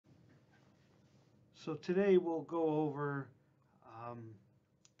So today we'll go over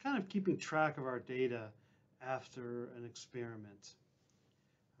kind of keeping track of our data after an experiment.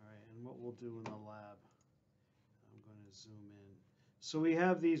 All right, and what we'll do in the lab. I'm going to zoom in. So we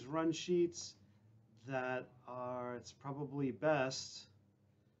have these run sheets that are, it's probably best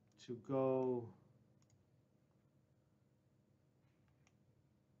to go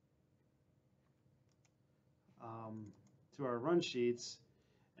to our run sheets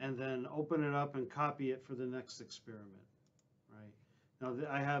and then open it up and copy it for the next experiment, right? Now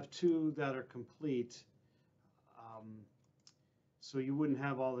I have two that are complete, so you wouldn't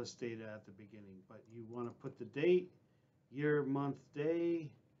have all this data at the beginning, but you want to put the date, year, month,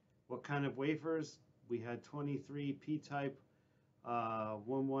 day, what kind of wafers. We had 23 p-type,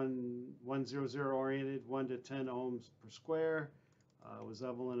 11100 oriented, 1 to 10 ohms per square. It was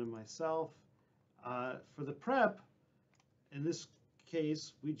Evelyn and myself. For the prep, in this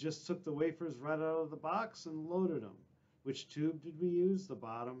case, we just took the wafers right out of the box and loaded them. Which tube did we use? The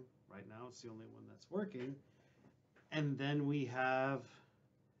bottom. Right now, it's the only one that's working. And then we have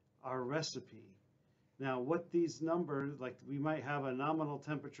our recipe. Now, what these numbers, like we might have a nominal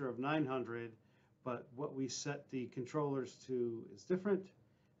temperature of 900, but what we set the controllers to is different.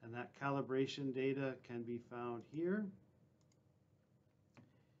 And that calibration data can be found here.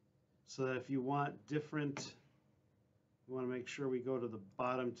 So that if you want different, we want to make sure we go to the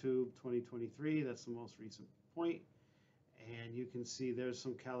bottom tube, 2023. That's the most recent point. And you can see there's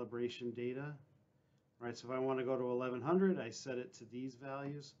some calibration data. All right, so if I want to go to 1100, I set it to these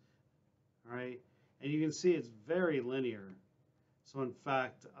values. All right, and you can see it's very linear. So in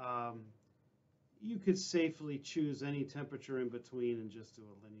fact, you could safely choose any temperature in between and just do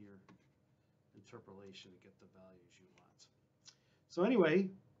a linear interpolation to get the values you want. So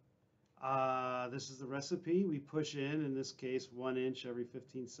anyway, this is the recipe. We push in this case, 1 inch every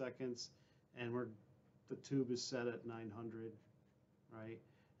 15 seconds, and the tube is set at 900, right?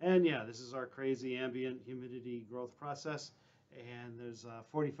 And yeah, this is our crazy ambient humidity growth process, and there's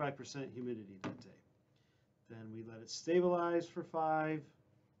 45% humidity that day. Then we let it stabilize for 5.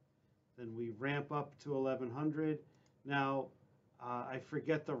 Then we ramp up to 1100. Now, I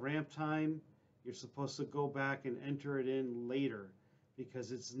forget the ramp time. You're supposed to go back and enter it in later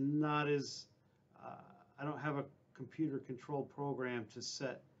because it's not as, I don't have a computer controlled program to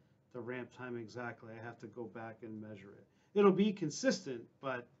set the ramp time exactly. I have to go back and measure it. It'll be consistent,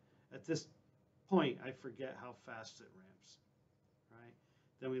 but at this point, I forget how fast it ramps, right?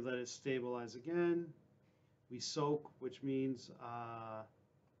 Then we let it stabilize again. We soak, which means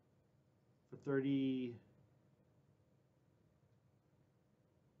for 30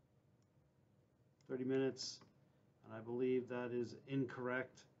 minutes, and I believe that is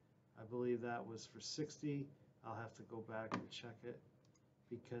incorrect. I believe that was for 60. I'll have to go back and check it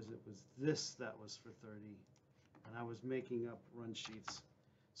because it was this that was for 30, and I was making up run sheets.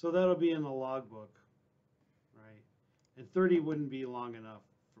 So that'll be in the logbook, right? And 30 wouldn't be long enough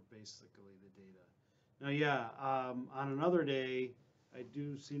for basically the data. Now, yeah, on another day, I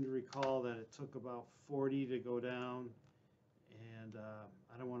do seem to recall that it took about 40 to go down, and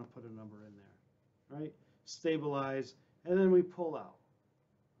I don't want to put a number in there, right? Stabilize, and then we pull out,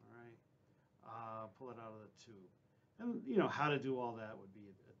 all right? Pull it out of the tube. And, you know, how to do all that would be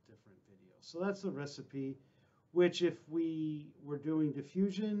a different video. So that's the recipe, which if we were doing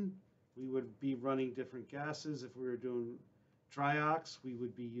diffusion, we would be running different gases. If we were doing dry ox, we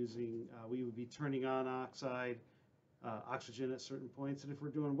would be using, we would be turning on oxide, oxygen at certain points. And if we're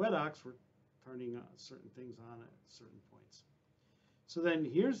doing wet ox, we're turning certain things on at certain points. So then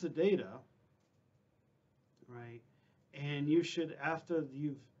here's the data, right? And you should, after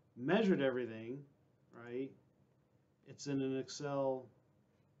you've measured everything, right? It's in an Excel,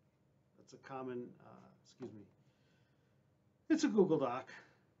 that's a common, excuse me, it's a Google Doc,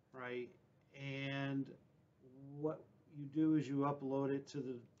 right? And what you do is you upload it to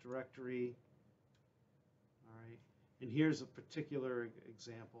the directory, all right? And here's a particular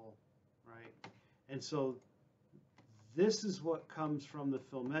example, right? And so this is what comes from the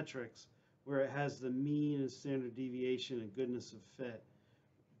Filmetrics, where it has the mean and standard deviation and goodness of fit.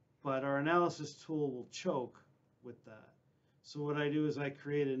 But our analysis tool will choke with that. So what I do is I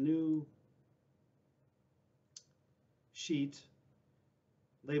create a new sheet,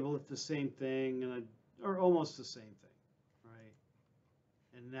 label it the same thing, or almost the same thing, right?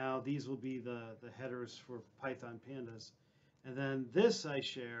 And now these will be the headers for Python Pandas. And then this I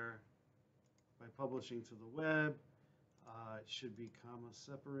share by publishing to the web. It should be comma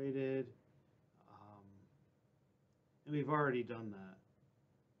separated. And we've already done that.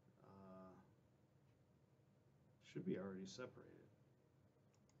 Should be already separated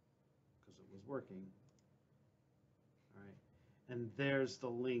because it was working. All right, and there's the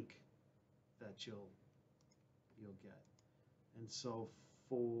link that you'll get. And so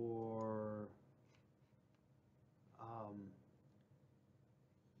for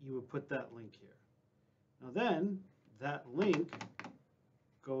you would put that link here. Now then, that link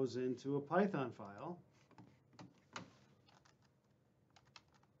goes into a Python file.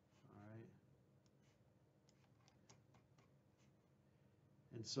 All right.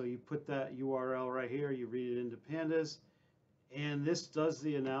 And so you put that URL right here, you read it into pandas, and this does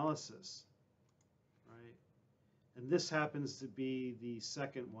the analysis, right? And this happens to be the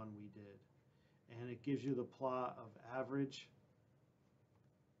second one we did. And it gives you the plot of average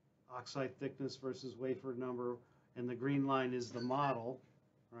oxide thickness versus wafer number, and the green line is the model,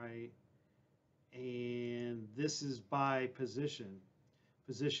 right? And this is by position.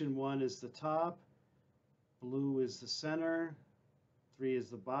 Position 1 is the top, blue is the center, 3 is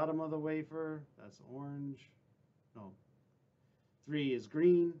the bottom of the wafer, that's orange. No, 3 is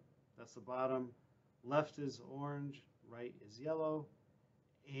green, that's the bottom. Left is orange, right is yellow.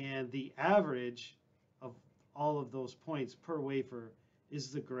 And the average of all of those points per wafer is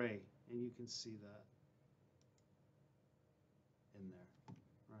the gray, and you can see that in there,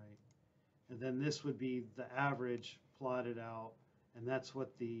 right? And then this would be the average plotted out, and that's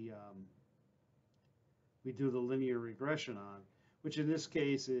what the we do the linear regression on, which in this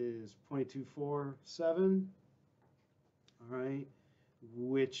case is 0.247, all right,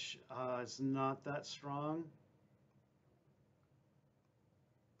 which is not that strong,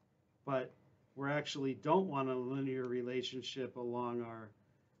 but we actually don't want a linear relationship along our,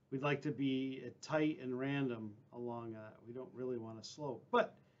 we'd like to be tight and random along that. We don't really want a slope.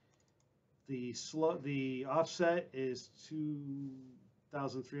 But the offset is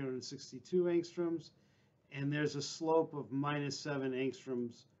 2,362 angstroms, and there's a slope of -7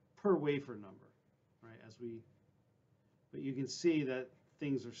 angstroms per wafer number, right? But you can see that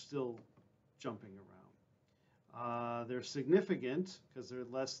things are still jumping around. They're significant because they're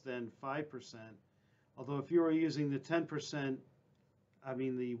less than 5%. Although if you were using the 10%, I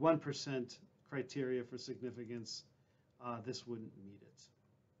mean the 1% criteria for significance, this wouldn't meet it.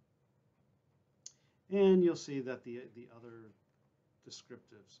 And you'll see that the other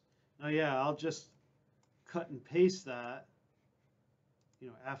descriptives. Now, yeah, I'll just cut and paste that, you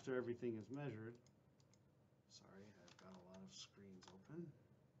know, after everything is measured. Sorry, I've got a lot of screens open.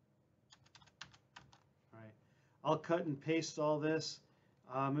 All right, I'll cut and paste all this.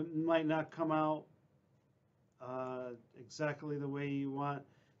 It might not come out exactly the way you want,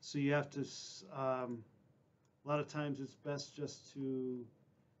 so you have to, a lot of times it's best just to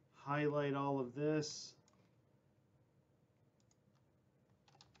highlight all of this,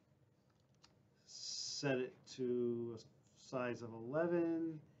 set it to a size of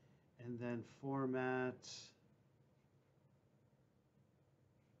 11, and then format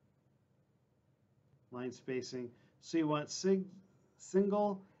line spacing. So you want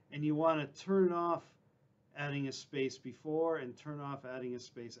single, and you want to turn off adding a space before and turn off adding a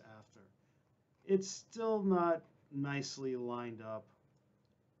space after. It's still not nicely lined up.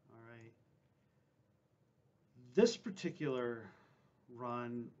 All right. This particular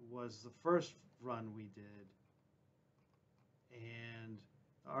run was the first run we did, and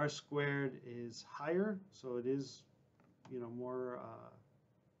R squared is higher, so it is, you know, more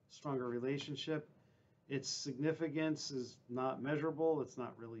stronger relationship. Its significance is not measurable. It's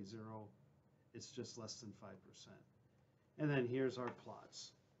not really 0. It's just less than 5%. And then here's our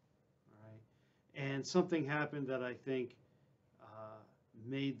plots. All right. And something happened that I think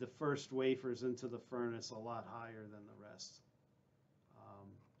made the first wafers into the furnace a lot higher than the rest,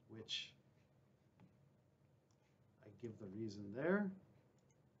 which I give the reason there.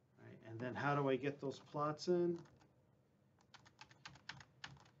 All right. And then how do I get those plots in?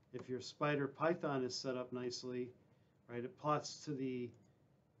 If your Spider Python is set up nicely, right, it plots to the,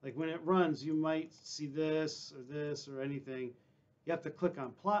 like when it runs, you might see this or anything. You have to click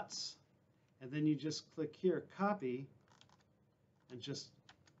on plots, and then you just click here, copy, and just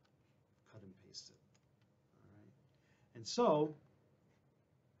cut and paste it. All right. And so,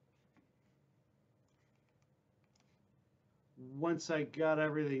 once I got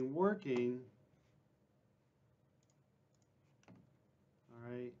everything working, all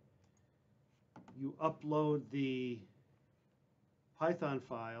right, you upload the Python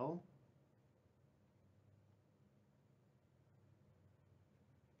file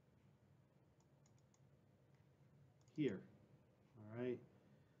here, all right,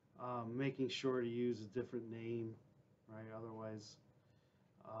 making sure to use a different name, right, otherwise,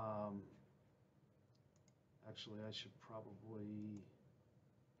 actually I should probably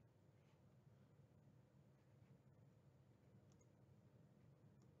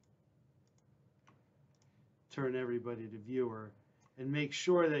turn everybody to viewer, and make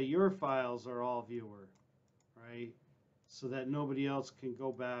sure that your files are all viewer, right? So that nobody else can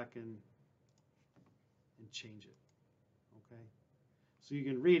go back and change it, okay? So you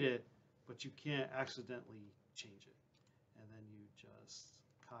can read it, but you can't accidentally change it. And then you just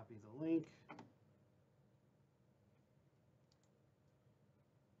copy the link.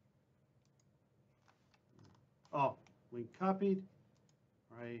 Oh, link copied,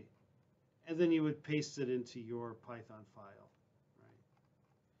 right? And then you would paste it into your Python file, right?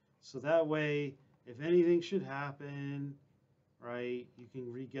 So that way, if anything should happen, right, you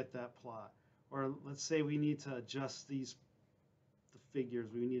can re-get that plot. Or let's say we need to adjust the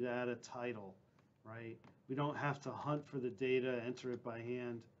figures. We need to add a title, right? We don't have to hunt for the data, enter it by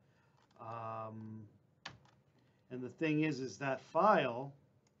hand. And the thing is that file,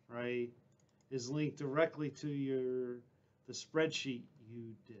 right, is linked directly to the spreadsheet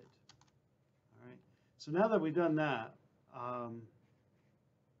you did. All right. So now that we've done that,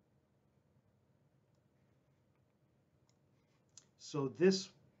 so this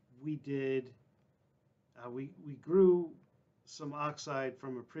we did. We grew some oxide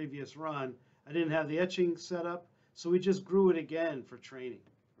from a previous run. I didn't have the etching set up, so we just grew it again for training,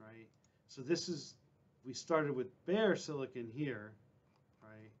 right? So this is, we started with bare silicon here,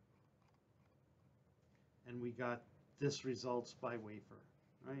 right? And we got this results by wafer,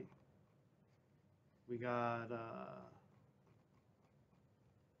 right? We got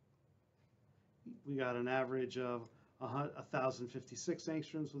an average of 1,056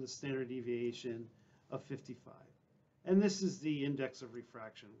 angstroms with a standard deviation of 55. And this is the index of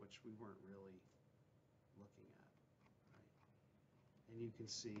refraction, which we weren't really looking at, right? And you can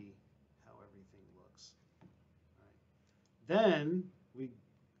see how everything looks, right? Then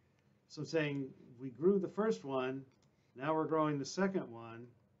so I'm saying we grew the first one, now we're growing the second one,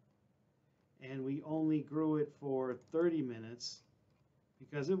 and we only grew it for 30 minutes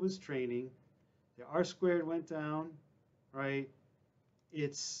because it was training. The R squared went down, right?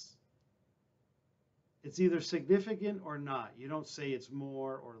 It's either significant or not. You don't say it's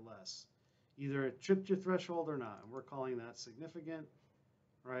more or less. Either it tripped your threshold or not. And we're calling that significant,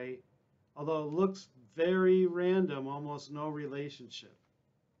 right? Although it looks very random, almost no relationship,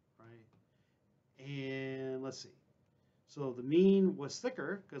 right? And let's see. So the mean was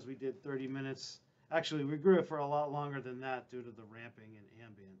thicker because we did 30 minutes. Actually, we grew it for a lot longer than that due to the ramping and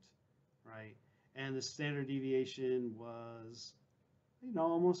ambient, right? And the standard deviation was,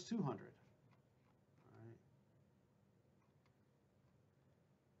 almost 200.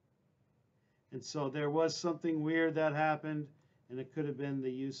 And so there was something weird that happened, and it could have been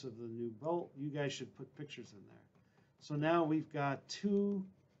the use of the new bolt. You guys should put pictures in there. So now we've got two,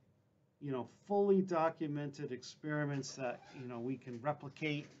 fully documented experiments that, we can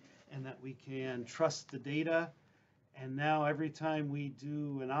replicate and that we can trust the data. And now every time we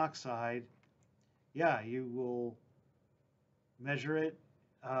do an oxide, yeah, you will measure it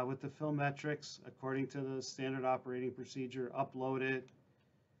with the film metrics according to the standard operating procedure, upload it,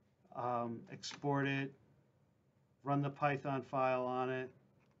 export it, run the Python file on it,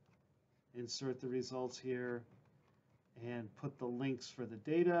 insert the results here, and put the links for the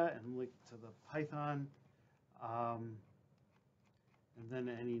data and link to the Python, and then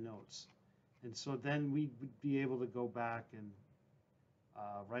any notes. And so then we would be able to go back and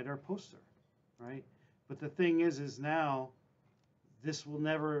write our poster, right? But the thing is now this will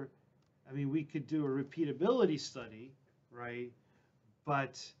never, we could do a repeatability study, right?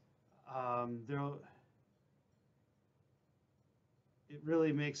 But it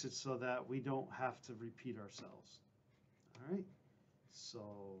really makes it so that we don't have to repeat ourselves. All right, so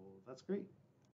that's great.